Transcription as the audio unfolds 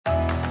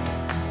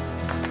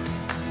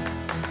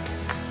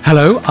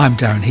Hello, I'm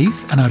Darren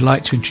Heath, and I'd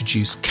like to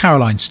introduce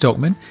Caroline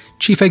Stockman,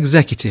 Chief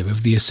Executive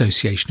of the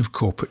Association of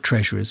Corporate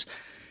Treasurers.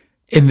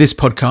 In this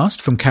podcast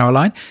from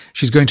Caroline,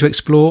 she's going to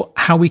explore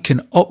how we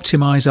can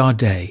optimise our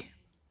day.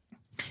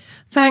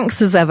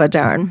 Thanks as ever,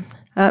 Darren.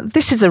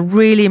 This is a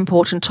really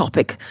important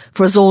topic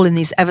for us all in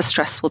these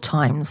ever-stressful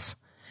times.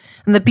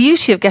 And the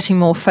beauty of getting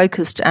more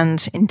focused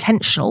and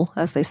intentional,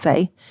 as they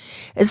say,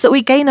 is that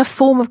we gain a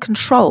form of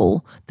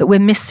control that we're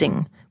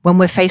missing when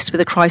we're faced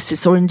with a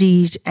crisis or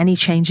indeed any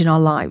change in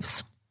our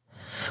lives.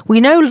 We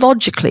know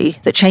logically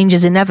that change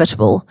is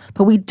inevitable,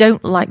 but we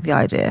don't like the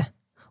idea,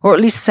 or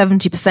at least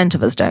 70%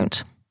 of us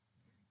don't.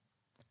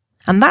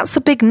 And that's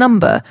a big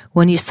number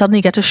when you suddenly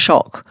get a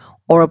shock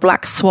or a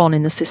black swan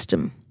in the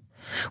system.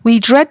 We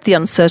dread the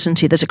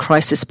uncertainty that a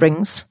crisis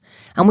brings,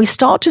 and we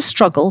start to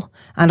struggle,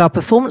 and our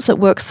performance at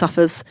work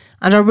suffers,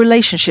 and our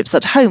relationships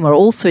at home are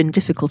also in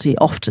difficulty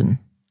often.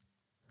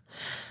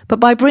 But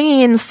by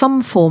bringing in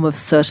some form of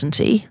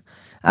certainty,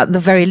 at the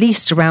very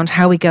least around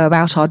how we go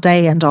about our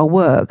day and our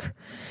work,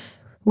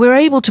 we're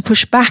able to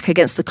push back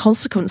against the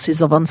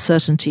consequences of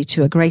uncertainty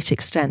to a great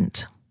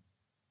extent.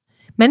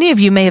 Many of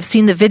you may have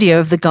seen the video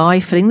of the guy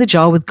filling the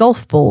jar with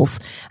golf balls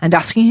and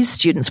asking his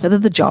students whether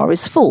the jar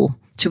is full,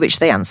 to which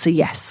they answer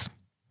yes.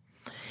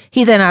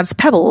 He then adds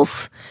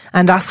pebbles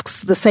and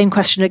asks the same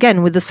question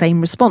again with the same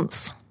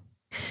response.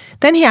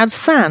 Then he adds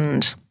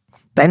sand,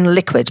 then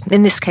liquid,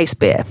 in this case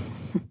beer.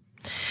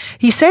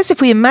 He says if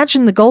we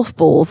imagine the golf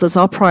balls as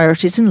our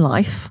priorities in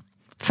life,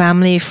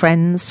 family,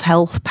 friends,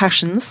 health,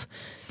 passions,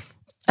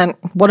 and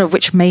one of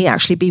which may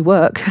actually be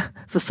work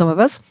for some of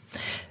us,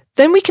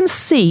 then we can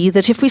see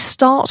that if we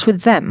start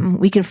with them,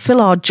 we can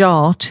fill our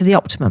jar to the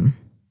optimum.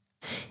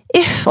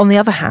 If, on the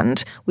other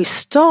hand, we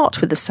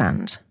start with the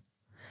sand,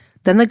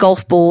 then the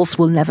golf balls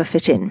will never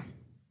fit in.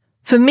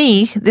 For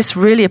me, this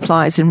really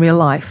applies in real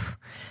life,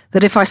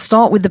 that if I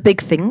start with the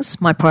big things,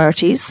 my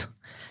priorities,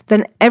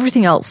 then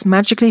everything else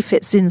magically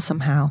fits in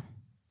somehow.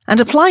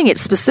 And applying it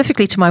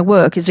specifically to my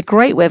work is a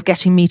great way of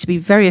getting me to be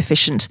very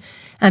efficient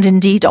and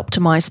indeed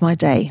optimise my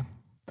day.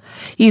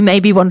 You may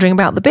be wondering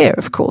about the beer,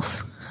 of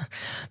course.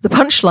 The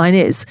punchline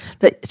is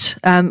that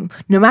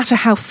no matter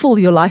how full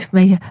your life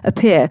may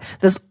appear,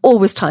 there's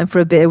always time for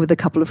a beer with a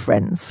couple of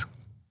friends.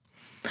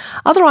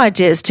 Other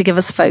ideas to give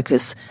us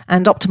focus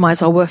and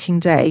optimise our working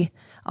day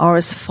are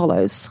as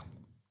follows.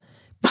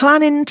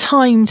 Plan in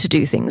time to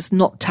do things,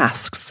 not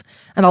tasks.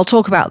 And I'll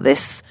talk about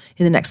this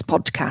in the next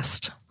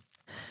podcast.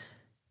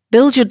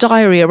 Build your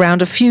diary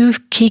around a few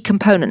key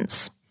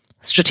components.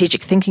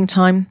 Strategic thinking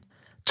time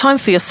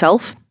for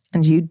yourself,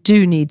 and you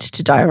do need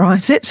to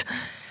diarise it,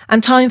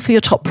 and time for your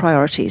top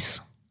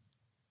priorities.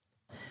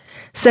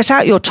 Set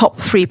out your top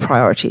 3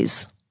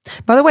 priorities.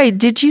 By the way,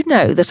 did you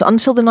know that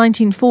until the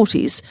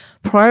 1940s,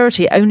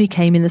 priority only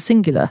came in the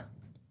singular?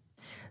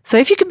 So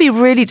if you can be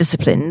really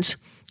disciplined,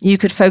 you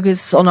could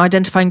focus on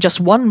identifying just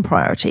one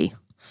priority.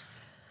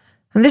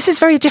 And this is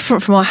very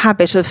different from our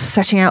habit of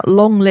setting out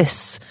long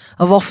lists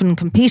of often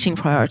competing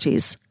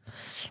priorities.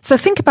 So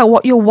think about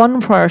what your one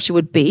priority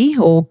would be,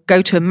 or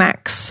go to a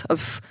max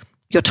of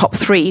your top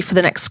 3 for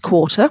the next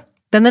quarter,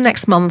 then the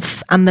next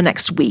month and the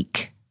next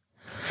week.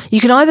 You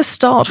can either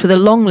start with a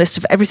long list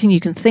of everything you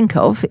can think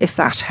of, if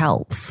that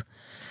helps.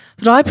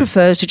 But I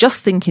prefer to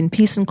just think in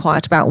peace and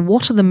quiet about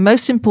what are the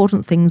most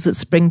important things that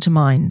spring to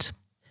mind.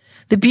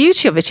 The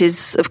beauty of it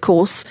is, of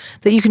course,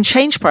 that you can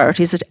change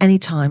priorities at any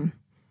time.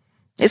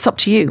 It's up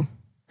to you.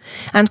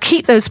 And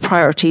keep those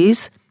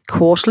priorities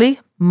quarterly,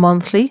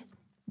 monthly,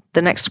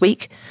 the next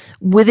week,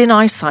 within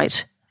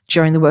eyesight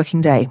during the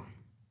working day.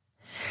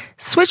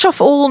 Switch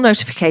off all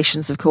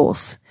notifications, of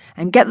course,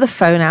 and get the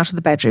phone out of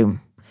the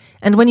bedroom.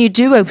 And when you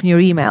do open your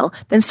email,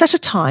 then set a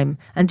time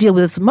and deal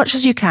with as much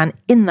as you can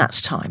in that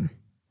time.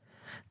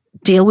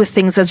 Deal with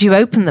things as you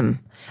open them,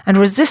 and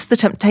resist the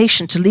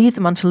temptation to leave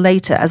them until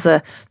later as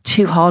a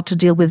too hard to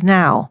deal with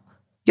now.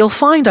 You'll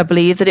find, I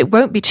believe, that it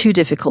won't be too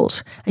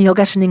difficult, and you'll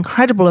get an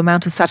incredible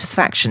amount of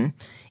satisfaction,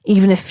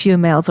 even if few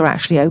mails are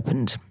actually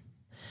opened.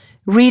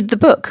 Read the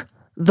book,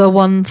 The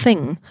One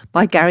Thing,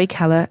 by Gary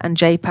Keller and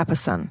Jay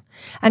Papasan,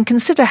 and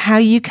consider how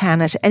you can,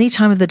 at any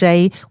time of the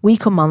day,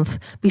 week or month,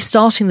 be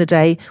starting the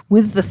day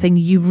with the thing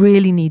you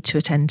really need to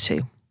attend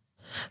to.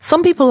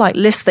 Some people like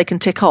lists they can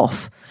tick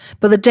off,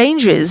 but the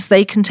danger is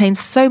they contain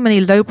so many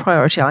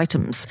low-priority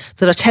items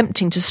that are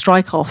tempting to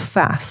strike off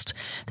fast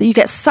that you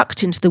get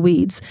sucked into the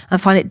weeds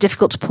and find it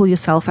difficult to pull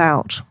yourself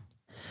out.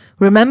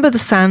 Remember the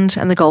sand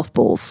and the golf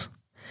balls.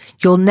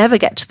 You'll never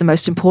get to the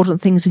most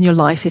important things in your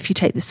life if you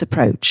take this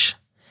approach.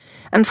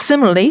 And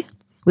similarly,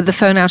 with the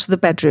phone out of the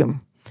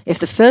bedroom, if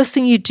the first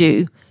thing you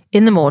do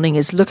in the morning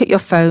is look at your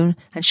phone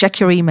and check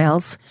your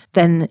emails,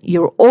 then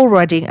you're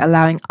already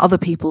allowing other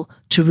people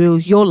to rule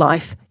your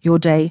life, your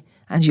day,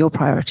 and your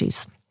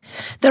priorities.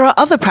 There are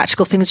other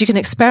practical things you can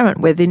experiment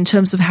with in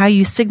terms of how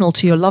you signal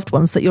to your loved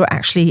ones that you're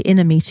actually in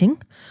a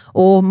meeting,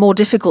 or more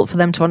difficult for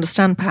them to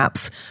understand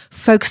perhaps,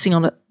 focusing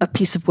on a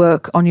piece of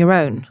work on your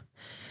own,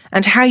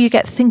 and how you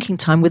get thinking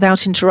time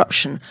without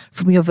interruption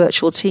from your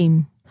virtual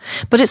team.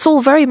 But it's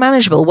all very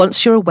manageable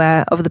once you're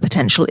aware of the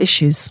potential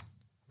issues.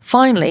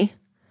 Finally,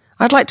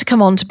 I'd like to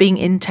come on to being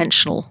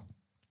intentional.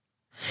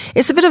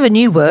 It's a bit of a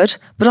new word,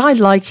 but I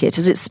like it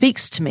as it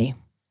speaks to me.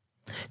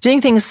 Doing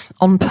things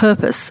on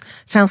purpose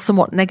sounds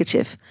somewhat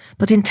negative,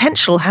 but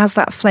intentional has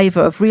that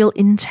flavour of real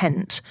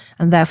intent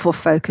and therefore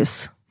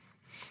focus.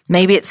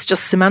 Maybe it's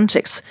just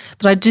semantics,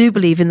 but I do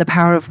believe in the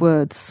power of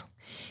words.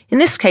 In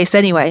this case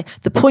anyway,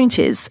 the point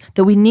is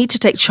that we need to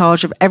take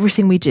charge of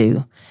everything we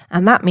do,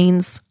 and that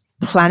means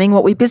planning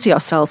what we busy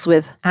ourselves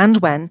with and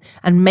when,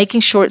 and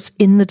making sure it's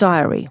in the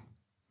diary.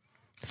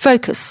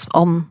 Focus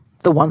on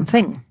the one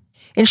thing.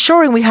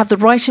 Ensuring we have the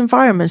right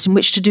environment in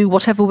which to do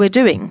whatever we're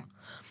doing.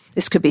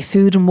 This could be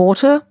food and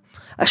water,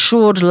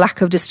 assured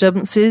lack of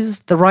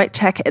disturbances, the right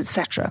tech,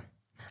 etc.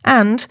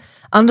 And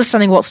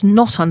understanding what's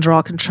not under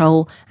our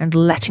control and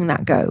letting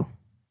that go.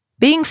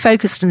 Being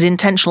focused and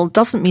intentional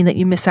doesn't mean that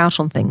you miss out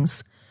on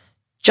things.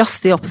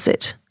 Just the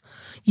opposite.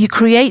 You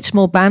create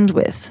more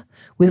bandwidth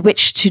with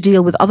which to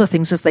deal with other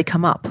things as they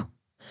come up.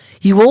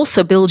 You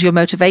also build your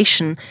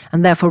motivation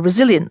and therefore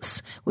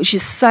resilience, which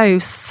is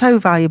so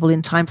valuable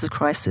in times of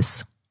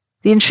crisis.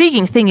 The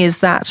intriguing thing is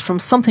that from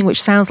something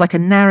which sounds like a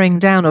narrowing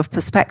down of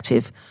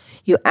perspective,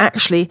 you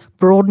actually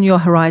broaden your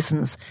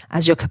horizons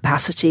as your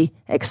capacity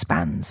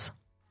expands.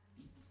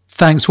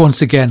 Thanks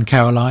once again,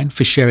 Caroline,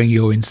 for sharing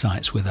your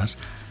insights with us.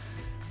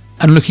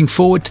 And looking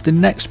forward to the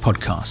next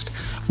podcast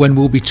when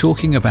we'll be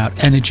talking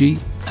about energy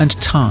and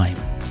time.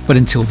 But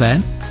until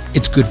then,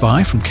 it's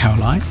goodbye from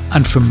Caroline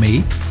and from me,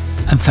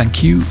 and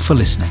thank you for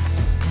listening.